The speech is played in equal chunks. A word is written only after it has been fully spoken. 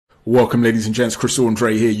Welcome, ladies and gents. Chris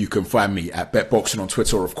Andre here. You can find me at BetBoxing on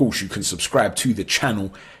Twitter, or of course you can subscribe to the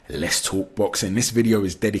channel Let's Talk Boxing. This video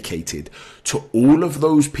is dedicated to all of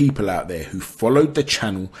those people out there who followed the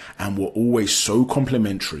channel and were always so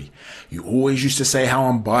complimentary. You always used to say how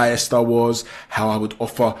unbiased I was, how I would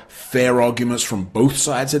offer fair arguments from both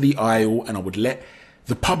sides of the aisle, and I would let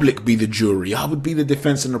the public be the jury. I would be the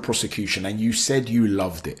defense and the prosecution, and you said you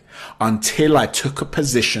loved it until I took a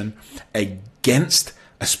position against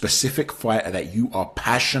a specific fighter that you are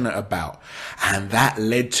passionate about, and that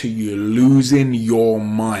led to you losing your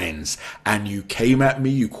minds. And you came at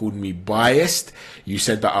me, you called me biased, you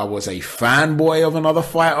said that I was a fanboy of another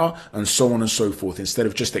fighter, and so on and so forth, instead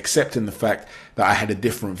of just accepting the fact that I had a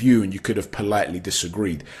different view and you could have politely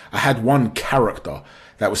disagreed. I had one character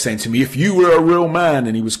that was saying to me, if you were a real man,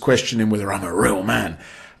 and he was questioning whether I'm a real man.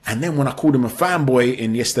 And then when I called him a fanboy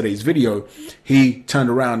in yesterday's video, he turned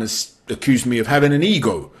around and accused me of having an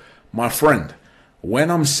ego. My friend, when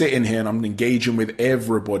I'm sitting here and I'm engaging with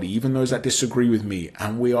everybody, even those that disagree with me,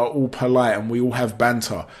 and we are all polite and we all have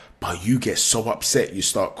banter, but you get so upset you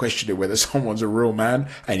start questioning whether someone's a real man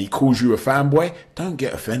and he calls you a fanboy, don't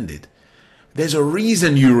get offended. There's a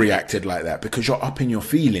reason you reacted like that, because you're up in your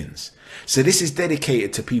feelings. So this is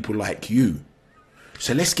dedicated to people like you.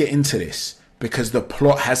 So let's get into this, because the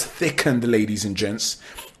plot has thickened, ladies and gents.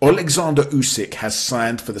 Oleskandr Usyk has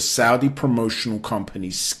signed for the Saudi promotional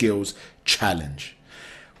company's Skills Challenge.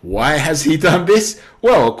 Why has he done this?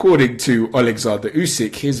 Well, according to Oleskandr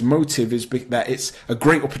Usyk, his motive is that it's a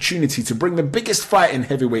great opportunity to bring the biggest fight in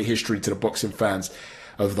heavyweight history to the boxing fans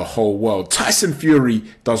of the whole world. Tyson Fury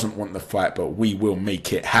doesn't want the fight, but we will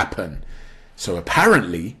make it happen. So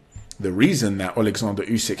apparently, the reason that Oleskandr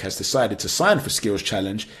Usyk has decided to sign for Skills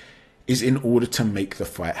Challenge is in order to make the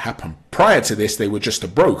fight happen. Prior to this, they were just a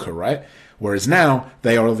broker, right? Whereas now,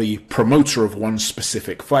 they are the promoter of one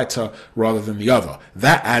specific fighter rather than the other.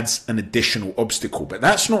 That adds an additional obstacle, but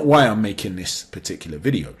that's not why I'm making this particular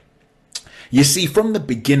video. You see, from the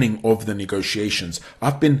beginning of the negotiations,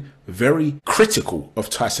 I've been very critical of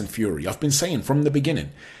Tyson Fury. I've been saying from the beginning,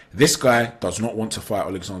 this guy does not want to fight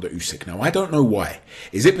Oleskandr Usyk. Now, I don't know why.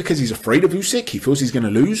 Is it because he's afraid of Usyk? He feels he's going to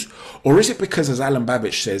lose? Or is it because, as Alan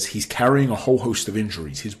Babbage says, he's carrying a whole host of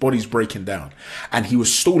injuries? His body's breaking down. And he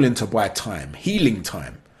was stalling to buy time, healing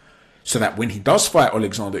time, so that when he does fight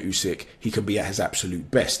Oleskandr Usyk, he can be at his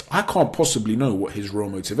absolute best. I can't possibly know what his real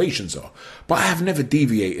motivations are, but I have never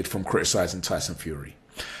deviated from criticizing Tyson Fury.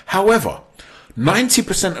 However,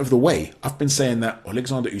 90% of the way, I've been saying that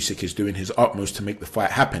Oleskandr Usyk is doing his utmost to make the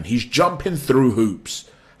fight happen. He's jumping through hoops.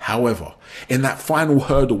 However, in that final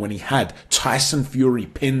hurdle when he had Tyson Fury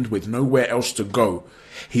pinned with nowhere else to go,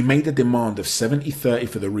 he made a demand of 70-30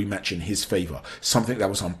 for the rematch in his favor, something that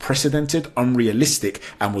was unprecedented, unrealistic,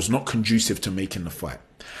 and was not conducive to making the fight.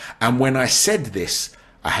 And when I said this,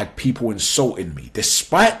 I had people insulting me,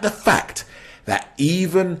 despite the fact that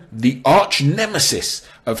even the arch nemesis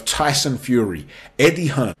of Tyson Fury, Eddie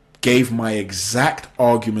Hearn, gave my exact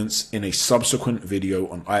arguments in a subsequent video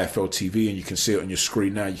on IFL TV, and you can see it on your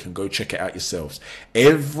screen now. You can go check it out yourselves.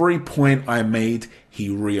 Every point I made, he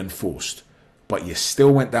reinforced. But you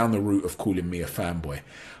still went down the route of calling me a fanboy.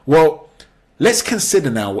 Well, let's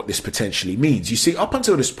consider now what this potentially means. You see, up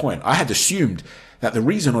until this point, I had assumed that the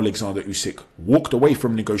reason Oleskandr Usyk walked away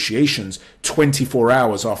from negotiations 24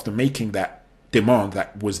 hours after making that demand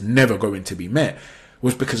that was never going to be met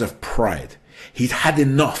was because of pride. He'd had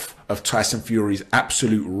enough of Tyson Fury's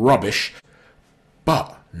absolute rubbish,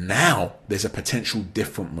 but now there's a potential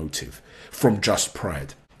different motive from just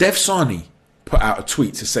pride. Dev Sani put out a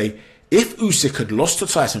tweet to say, if Usyk had lost to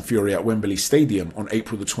Tyson Fury at Wembley Stadium on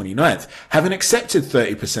April the 29th, having accepted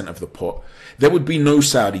 30% of the pot, there would be no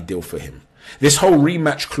Saudi deal for him. This whole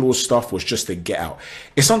rematch clause stuff was just a get out.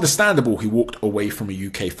 It's understandable he walked away from a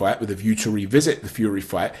UK fight with a view to revisit the Fury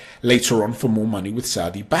fight later on for more money with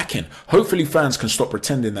Saudi backing. Hopefully fans can stop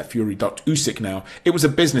pretending that Fury ducked Usyk now. It was a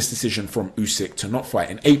business decision from Usyk to not fight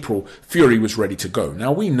in April. Fury was ready to go.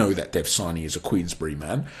 Now we know that Dev Sani is a Queensbury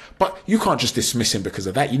man, but you can't just dismiss him because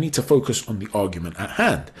of that. You need to focus on the argument at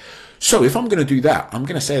hand. So if I'm going to do that, I'm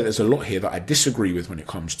going to say that there's a lot here that I disagree with when it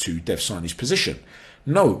comes to Dev Sani's position.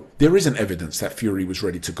 No, there isn't evidence that Fury was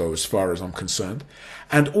ready to go as far as I'm concerned.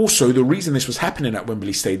 And also, the reason this was happening at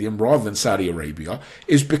Wembley Stadium rather than Saudi Arabia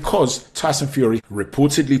is because Tyson Fury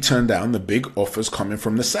reportedly turned down the big offers coming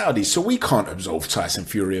from the Saudis. So we can't absolve Tyson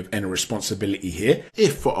Fury of any responsibility here.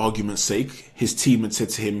 If, for argument's sake, his team had said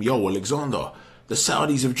to him, yo, Oleskandr, the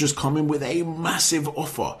Saudis have just come in with a massive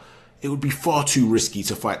offer. It would be far too risky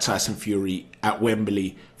to fight Tyson Fury at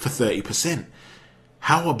Wembley for 30%.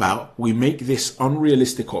 how about we make this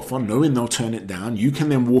unrealistic offer, knowing they'll turn it down. You can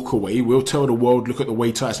then walk away. We'll tell the world, look at the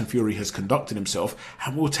way Tyson Fury has conducted himself,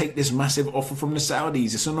 and we'll take this massive offer from the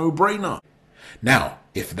Saudis. It's a no-brainer. Now,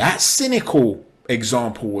 if that cynical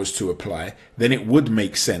example was to apply, then it would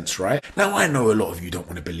make sense, right? Now, I know a lot of you don't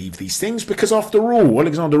want to believe these things because, after all,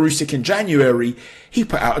 Oleskandr Usyk in January, he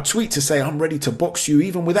put out a tweet to say, I'm ready to box you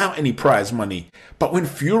even without any prize money. But when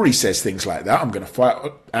Fury says things like that, I'm going to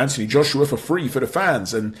fight Anthony Joshua for free for the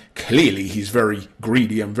fans, and clearly he's very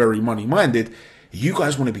greedy and very money-minded, you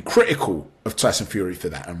guys want to be critical of Tyson Fury for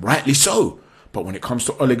that, and rightly so. But when it comes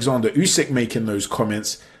to Oleskandr Usyk making those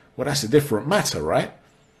comments, well, that's a different matter, right?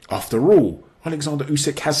 After all, Oleskandr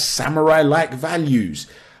Usyk has samurai-like values.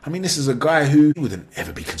 I mean, this is a guy who wouldn't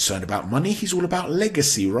ever be concerned about money. He's all about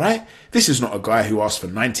legacy, right? This is not a guy who asked for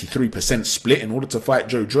 93% split in order to fight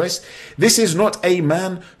Joe Joyce. This is not a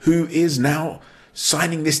man who is now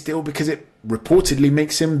signing this deal because it reportedly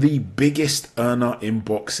makes him the biggest earner in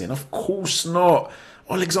boxing. Of course not.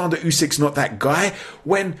 Oleskandr Usyk's not that guy.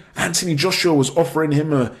 When Anthony Joshua was offering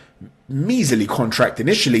him a measly contract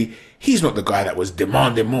initially, he's not the guy that was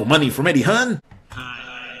demanding more money from Eddie Hearn.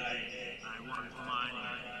 I want money.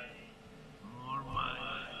 More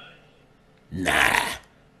money. Nah,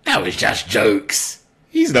 that was just jokes.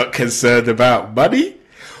 He's not concerned about money.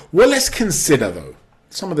 Well, let's consider, though,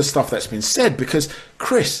 some of the stuff that's been said, because,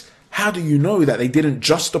 Chris, how do you know that they didn't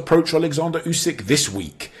just approach Oleskandr Usyk this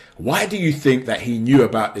week? Why do you think that he knew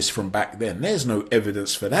about this from back then? There's no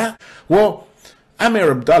evidence for that. Well,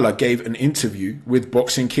 Amir Abdullah gave an interview with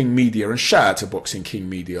Boxing King Media, and shout out to Boxing King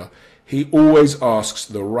Media. He always asks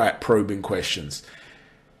the right probing questions.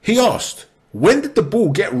 He asked, when did the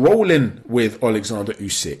ball get rolling with Oleskandr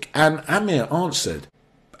Usyk? And Amir answered.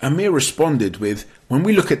 Amir responded with, when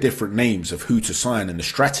we look at different names of who to sign and the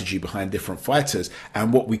strategy behind different fighters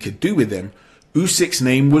and what we could do with them, Usyk's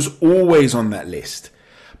name was always on that list.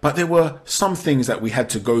 But there were some things that we had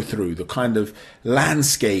to go through, the kind of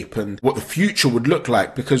landscape and what the future would look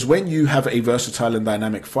like. Because when you have a versatile and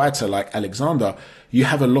dynamic fighter like Oleskandr, you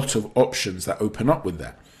have a lot of options that open up with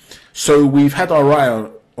that. So we've had our eye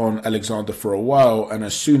on Oleskandr for a while. And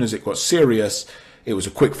as soon as it got serious, it was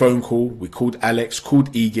a quick phone call. We called Alex,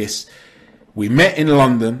 called Aegis. We met in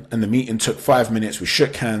London and the meeting took 5 minutes. We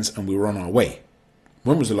shook hands and we were on our way.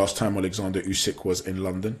 When was the last time Oleskandr Usyk was in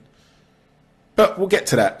London? But we'll get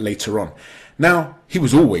to that later on. Now, he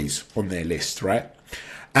was always on their list, right?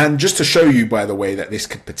 And just to show you, by the way, that this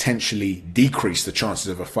could potentially decrease the chances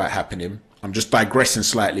of a fight happening, I'm just digressing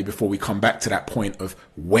slightly before we come back to that point of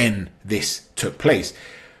when this took place.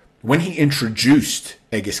 When he introduced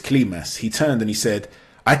Egis Klimas, he turned and he said,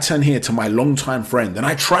 I turn here to my longtime friend, and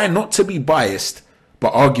I try not to be biased,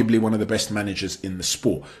 but arguably one of the best managers in the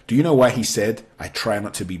sport. Do you know why he said, I try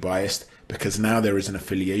not to be biased? Because now there is an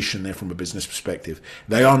affiliation there from a business perspective.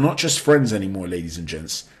 They are not just friends anymore, ladies and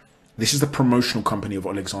gents. This is the promotional company of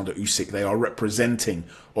Oleskandr Usyk. They are representing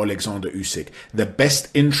Oleskandr Usyk. The best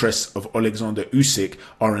interests of Oleskandr Usyk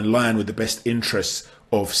are in line with the best interests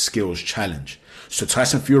of Skills Challenge. So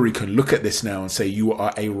Tyson Fury can look at this now and say, you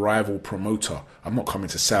are a rival promoter. I'm not coming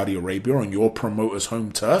to Saudi Arabia on your promoter's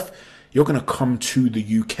home turf. You're going to come to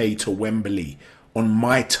the UK, to Wembley, on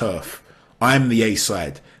my turf. I'm the A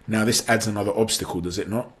side. Now, this adds another obstacle, does it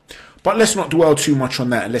not? But let's not dwell too much on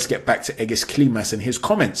that, and let's get back to Egis Klimas and his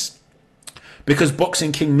comments. Because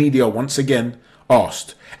Boxing King Media once again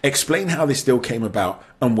asked, explain how this deal came about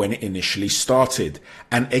and when it initially started.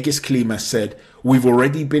 And Egis Klimas said, we've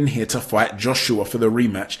already been here to fight Joshua for the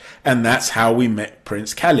rematch, and that's how we met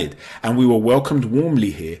Prince Khalid. And we were welcomed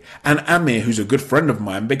warmly here. And Amir, who's a good friend of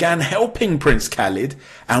mine, began helping Prince Khalid,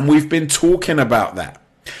 and we've been talking about that.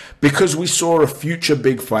 Because we saw a future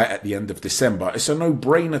big fight at the end of December, it's a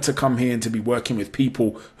no-brainer to come here and to be working with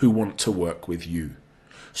people who want to work with you.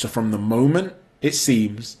 So from the moment it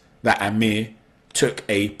seems that Amir took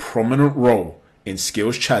a prominent role in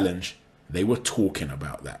Skills Challenge, they were talking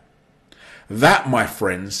about that. That, my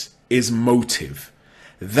friends, is motive.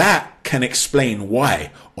 That can explain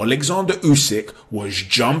why Oleskandr Usyk was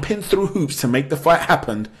jumping through hoops to make the fight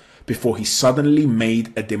happen before he suddenly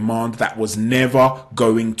made a demand that was never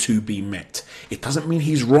going to be met. It doesn't mean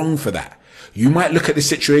he's wrong for that. You might look at the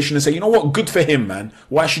situation and say, you know what, good for him, man.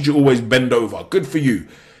 Why should you always bend over? Good for you.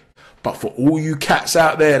 But for all you cats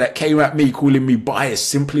out there that came at me calling me biased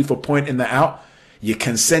simply for pointing that out, you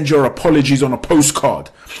can send your apologies on a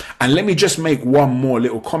postcard. And let me just make one more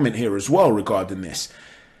little comment here as well regarding this.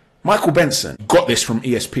 Michael Benson got this from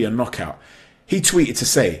ESPN Knockout. He tweeted to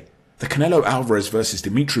say, the Canelo Alvarez versus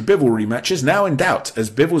Dmitry Bivol rematch is now in doubt, as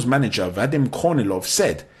Bivol's manager Vadim Kornilov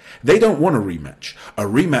said. They don't want a rematch. A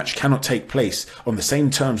rematch cannot take place on the same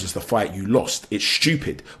terms as the fight you lost. It's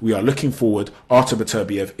stupid. We are looking forward. Artur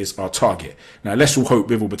Beterbiev is our target. Now, let's all hope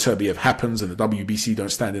Bivol Beterbiev happens and the WBC don't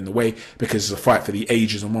stand in the way, because it's a fight for the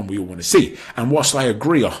ages and one we all want to see. And whilst I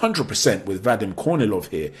agree 100% with Vadim Kornilov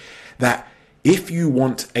here, that if you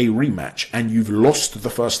want a rematch and you've lost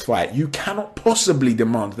the first fight, you cannot possibly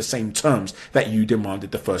demand the same terms that you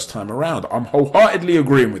demanded the first time around. I'm wholeheartedly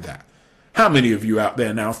agreeing with that. How many of you out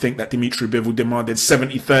there now think that Dmitry Bivol demanded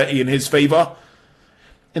 70-30 in his favour?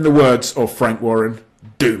 In the words of Frank Warren,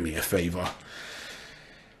 do me a favour.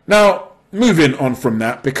 Now, moving on from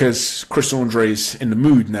that, because Chris Andre's in the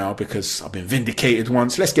mood now, because I've been vindicated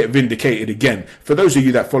once, let's get vindicated again. For those of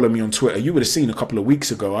you that follow me on Twitter, you would have seen a couple of weeks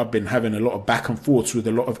ago, I've been having a lot of back and forths with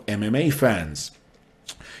a lot of MMA fans.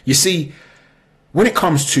 You see, when it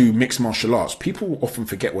comes to mixed martial arts, people often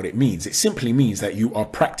forget what it means. It simply means that you are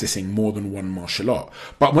practicing more than one martial art.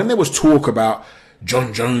 But when there was talk about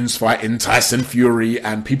John Jones fighting Tyson Fury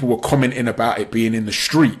and people were commenting about it being in the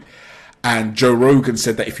street, and Joe Rogan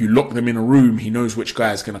said that if you lock them in a room, he knows which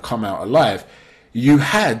guy is going to come out alive, you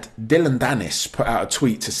had Dylan Dennis put out a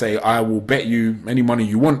tweet to say, I will bet you any money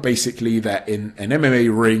you want, basically, that in an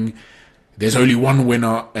MMA ring, there's only one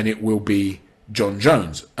winner and it will be John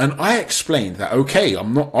Jones. And I explained that, okay,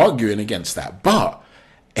 I'm not arguing against that, but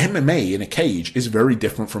MMA in a cage is very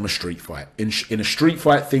different from a street fight. In a street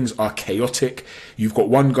fight, things are chaotic. You've got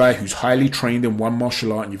one guy who's highly trained in one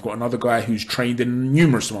martial art and you've got another guy who's trained in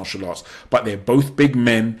numerous martial arts, but they're both big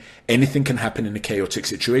men. Anything can happen in a chaotic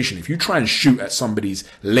situation. If you try and shoot at somebody's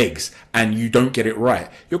legs and you don't get it right,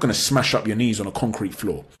 you're going to smash up your knees on a concrete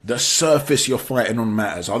floor. The surface you're fighting on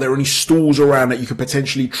matters. Are there any stools around that you could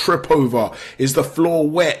potentially trip over? Is the floor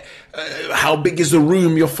wet? How big is the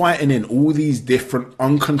room you're fighting in? All these different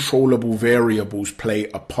uncontrollable variables play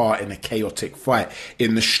a part in a chaotic fight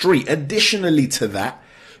in the street. Additionally to that,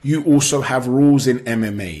 you also have rules in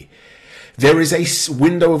MMA. There is a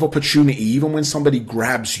window of opportunity, even when somebody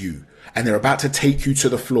grabs you and they're about to take you to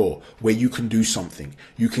the floor, where you can do something.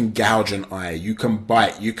 You can gouge an eye, you can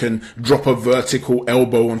bite, you can drop a vertical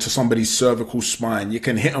elbow onto somebody's cervical spine, you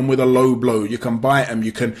can hit them with a low blow, you can bite them,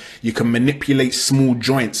 you can manipulate small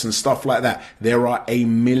joints and stuff like that. There are a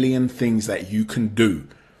million things that you can do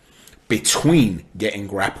between getting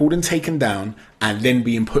grappled and taken down and then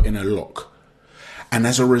being put in a lock. And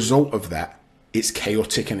as a result of that, it's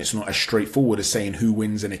chaotic and it's not as straightforward as saying who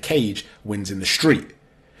wins in a cage wins in the street.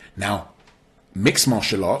 Now, mixed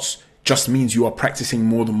martial arts just means you are practicing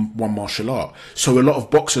more than one martial art. So a lot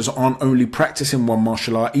of boxers aren't only practicing one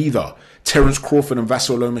martial art either. Terence Crawford and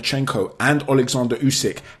Vasyl Lomachenko and Oleskandr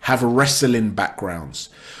Usyk have wrestling backgrounds.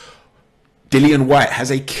 Dillian Whyte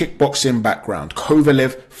has a kickboxing background.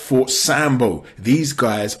 Kovalev fought Sambo. These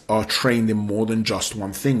guys are trained in more than just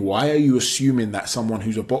one thing. Why are you assuming that someone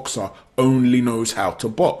who's a boxer only knows how to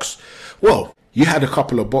box? Well, you had a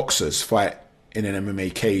couple of boxers fight in an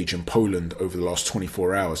MMA cage in Poland over the last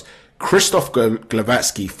 24 hours. Krzysztof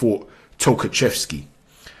Glowacki fought Tolkaczewski.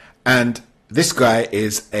 And this guy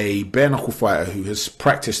is a bare knuckle fighter who has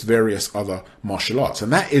practiced various other martial arts.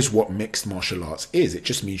 And that is what mixed martial arts is. It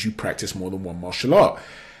just means you practice more than one martial art.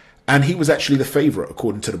 And he was actually the favorite,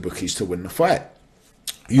 according to the bookies, to win the fight.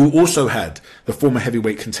 You also had the former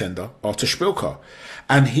heavyweight contender, Artur Szpilka.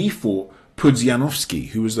 And he fought Pudzianowski,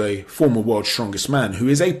 who was a former world's strongest man, who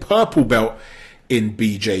is a purple belt in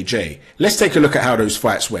BJJ. Let's take a look at how those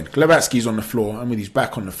fights went. Glowacki's on the floor, and with his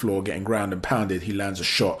back on the floor, getting ground and pounded, he lands a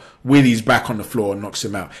shot with his back on the floor and knocks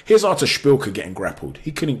him out. Here's Artur Szpilka getting grappled.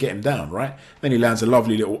 He couldn't get him down, right? Then he lands a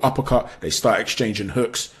lovely little uppercut. They start exchanging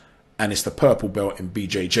hooks, and it's the purple belt in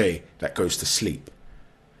BJJ that goes to sleep.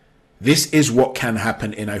 This is what can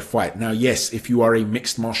happen in a fight. Now, yes, if you are a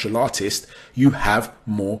mixed martial artist, you have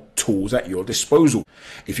more tools at your disposal.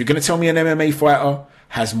 If you're going to tell me an MMA fighter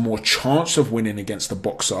has more chance of winning against a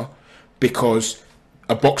boxer because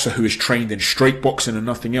a boxer who is trained in straight boxing and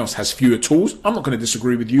nothing else has fewer tools, I'm not going to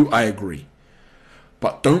disagree with you. I agree.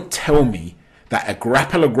 But don't tell me that a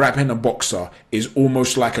grappler grabbing a boxer is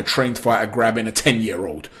almost like a trained fighter grabbing a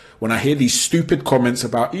 10-year-old. When I hear these stupid comments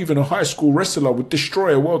about even a high school wrestler would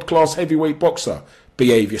destroy a world-class heavyweight boxer,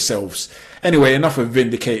 behave yourselves. Anyway, enough of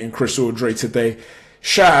vindicating Chris Andre today.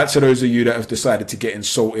 Shout out to those of you that have decided to get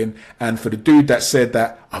insulting. And for the dude that said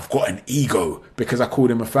that I've got an ego because I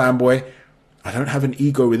called him a fanboy, I don't have an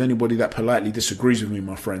ego with anybody that politely disagrees with me,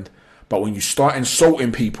 my friend. But when you start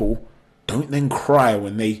insulting people, don't then cry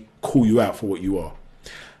when they call you out for what you are.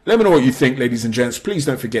 Let me know what you think, ladies and gents. Please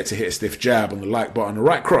don't forget to hit a stiff jab on the like button, a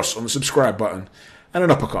right cross on the subscribe button, and an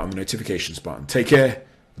uppercut on the notifications button. Take care.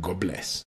 God bless.